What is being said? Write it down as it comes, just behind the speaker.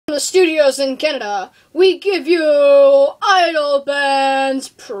studios in Canada, we give you Idol Band's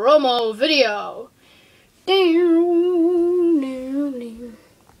promo video.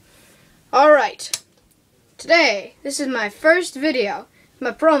 Alright, today, this is my first video,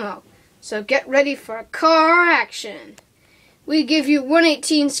 my promo, so get ready for car action. We give you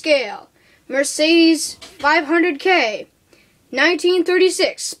 1/18 scale, Mercedes 500K,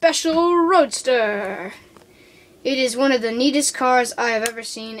 1936 Special Roadster. It is one of the neatest cars I have ever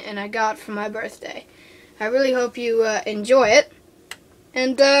seen, and I got for my birthday. I really hope you enjoy it.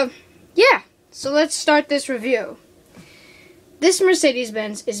 And, yeah, so let's start this review. This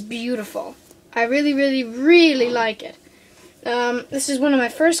Mercedes-Benz is beautiful. I really, really, really like it. This is one of my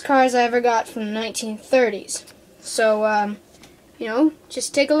first cars I ever got from the 1930s. So, you know,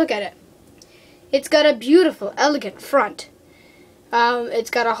 just take a look at it. It's got a beautiful, elegant front. It's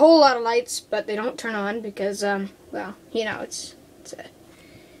got a whole lot of lights, but they don't turn on because, well, you know, it's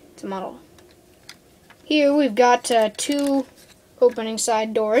a model. Here we've got two opening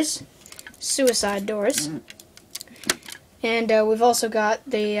side doors, suicide doors, and we've also got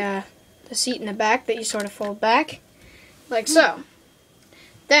the seat in the back that you sort of fold back, like so.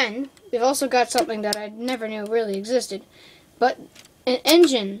 Then we've also got something that I never knew really existed, but an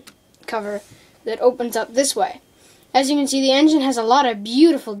engine cover that opens up this way. As you can see, the engine has a lot of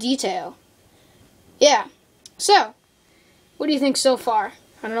beautiful detail. Yeah. So, what do you think so far?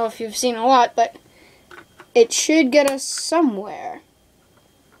 I don't know if you've seen a lot, but it should get us somewhere.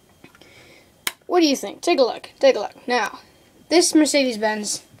 What do you think? Take a look. Take a look. Now, this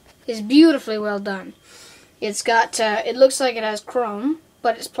Mercedes-Benz is beautifully well done. It's got, it looks like it has chrome,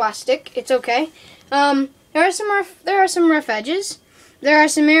 but it's plastic. It's okay. There are some rough edges. There are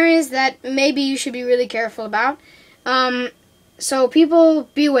some areas that maybe you should be really careful about. So people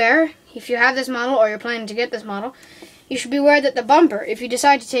beware, if you have this model or you're planning to get this model, you should be aware that the bumper, if you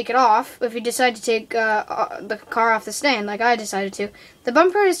decide to take it off, if you decide to take the car off the stand, like I decided to, the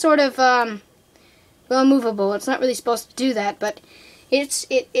bumper is sort of, well, movable. It's not really supposed to do that, but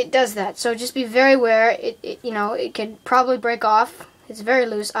it does that. So just be very aware. You know, it could probably break off. It's very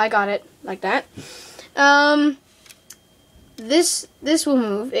loose. I got it like that. This will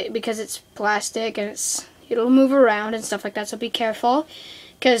move because it's plastic and it'll move around and stuff like that, so be careful,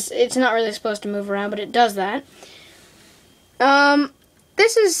 because it's not really supposed to move around, but it does that.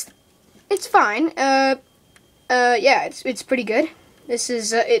 It's fine. Yeah, it's pretty good. This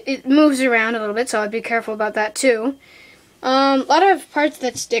is, it moves around a little bit, so I'd be careful about that too. A lot of parts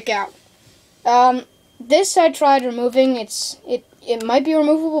that stick out. This I tried removing. It might be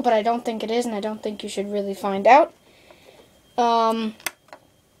removable, but I don't think it is, and I don't think you should really find out.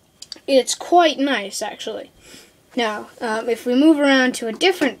 It's quite nice, actually. Now, if we move around to a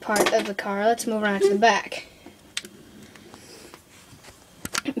different part of the car, let's move around to the back.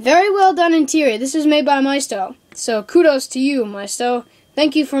 Very well done interior. This is made by Maisto, so kudos to you, Maisto.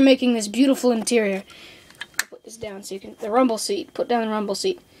 Thank you for making this beautiful interior. I'll put this down so you can, the rumble seat, put down the rumble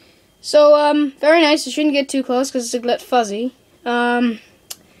seat. So, very nice. You shouldn't get too close because it's a bit fuzzy.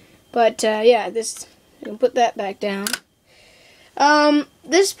 But, yeah, this, you can put that back down.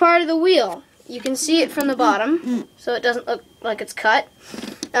 This part of the wheel, you can see it from the bottom, so it doesn't look like it's cut.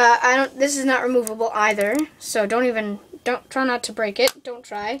 This is not removable either, so try not to break it. Don't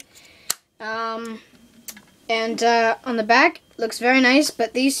try. And on the back, looks very nice,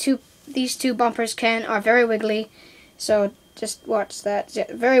 but these two bumpers are very wiggly, so just watch that. Yeah,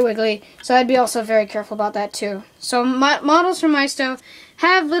 very wiggly, so I'd be also very careful about that too. So models from Maisto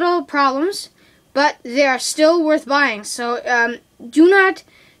have little problems, but they are still worth buying. So do not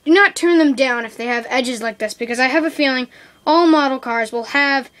turn them down if they have edges like this, because I have a feeling all model cars will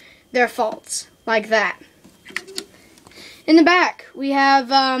have their faults like that. In the back, we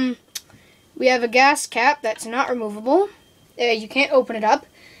have a gas cap that's not removable. You can't open it up.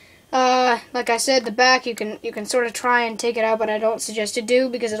 Like I said, the back you can sort of try and take it out, but I don't suggest you do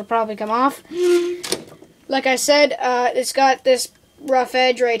because it'll probably come off. Like I said, it's got this rough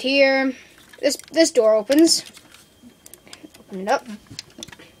edge right here. This door opens. Open it up.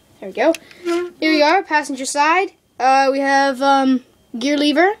 There we go. Here we are, passenger side. We have gear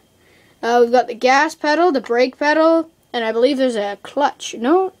lever. We've got the gas pedal, the brake pedal, and I believe there's a clutch.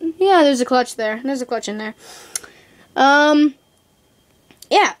 No? Yeah, there's a clutch there. There's a clutch in there.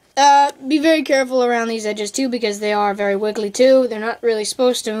 Yeah. Be very careful around these edges too, because they are very wiggly too. They're not really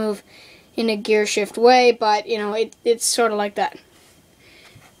supposed to move in a gear shift way, but you know, it's sort of like that.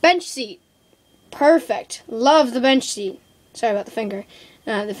 Bench seat. Perfect. Love the bench seat. Sorry about the finger.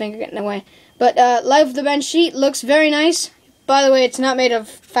 The finger getting in the way. But love the bench seat. Looks very nice. By the way, it's not made of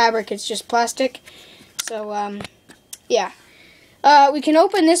fabric. It's just plastic. So, yeah. we can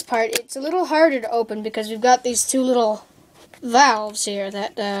open this part. It's a little harder to open because we've got these two little valves here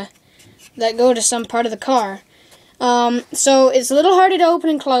that go to some part of the car. So it's a little harder to open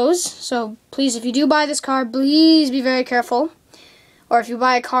and close. So please, if you do buy this car, please be very careful. Or if you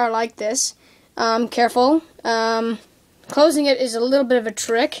buy a car like this, careful. Closing it is a little bit of a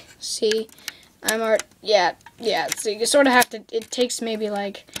trick. See, yeah. So you sort of have to. It takes maybe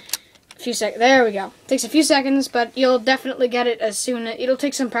like a few seconds. There we go. It takes a few seconds, but you'll definitely get it as soon. It'll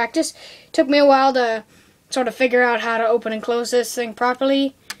take some practice. It took me a while to sort of figure out how to open and close this thing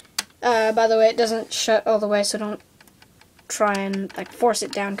properly. By the way, it doesn't shut all the way, so don't try and like force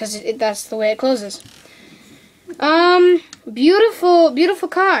it down because that's the way it closes. Beautiful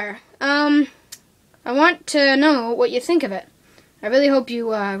car. I want to know what you think of it. I really hope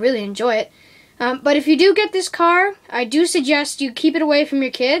you really enjoy it. But if you do get this car, I do suggest you keep it away from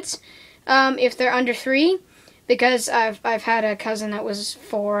your kids if they're under 3, because I've had a cousin that was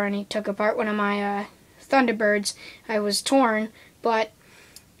 4 and he took apart one of my Thunderbirds. I was torn, but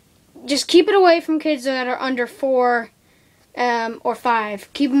just keep it away from kids that are under 4 or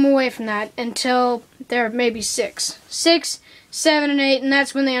 5. Keep them away from that until they're maybe 6, 7, and 8, and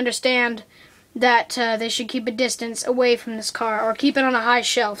that's when they understand that they should keep a distance away from this car or keep it on a high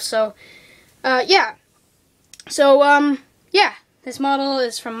shelf. So, yeah. So, yeah. This model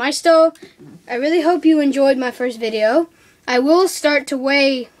is from Maisto. I really hope you enjoyed my first video. I will start to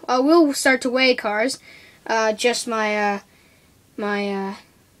weigh cars. Just my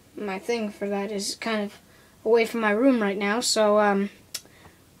my thing for that is kind of away from my room right now, so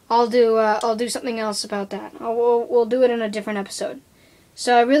I'll do something else about that. We'll do it in a different episode.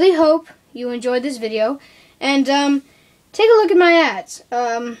 So I really hope you enjoyed this video, and take a look at my ads.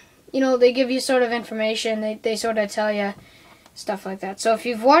 You know, they give you sort of information. They sort of tell you stuff like that. So if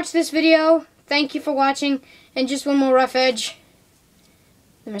you've watched this video, thank you for watching. And just one more rough edge.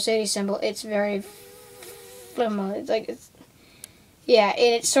 The Mercedes symbol. It's very flimmo. It's like yeah,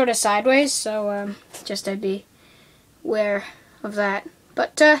 it's sort of sideways. So just I'd be aware of that.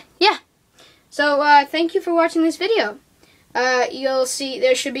 But yeah. So thank you for watching this video. You'll see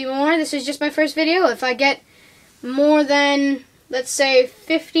there should be more. This is just my first video. If I get more than, let's say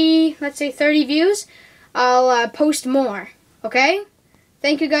 50, let's say 30 views, I'll post more. Okay?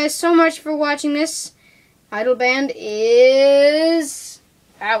 Thank you guys so much for watching this. Idle Band is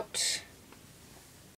out.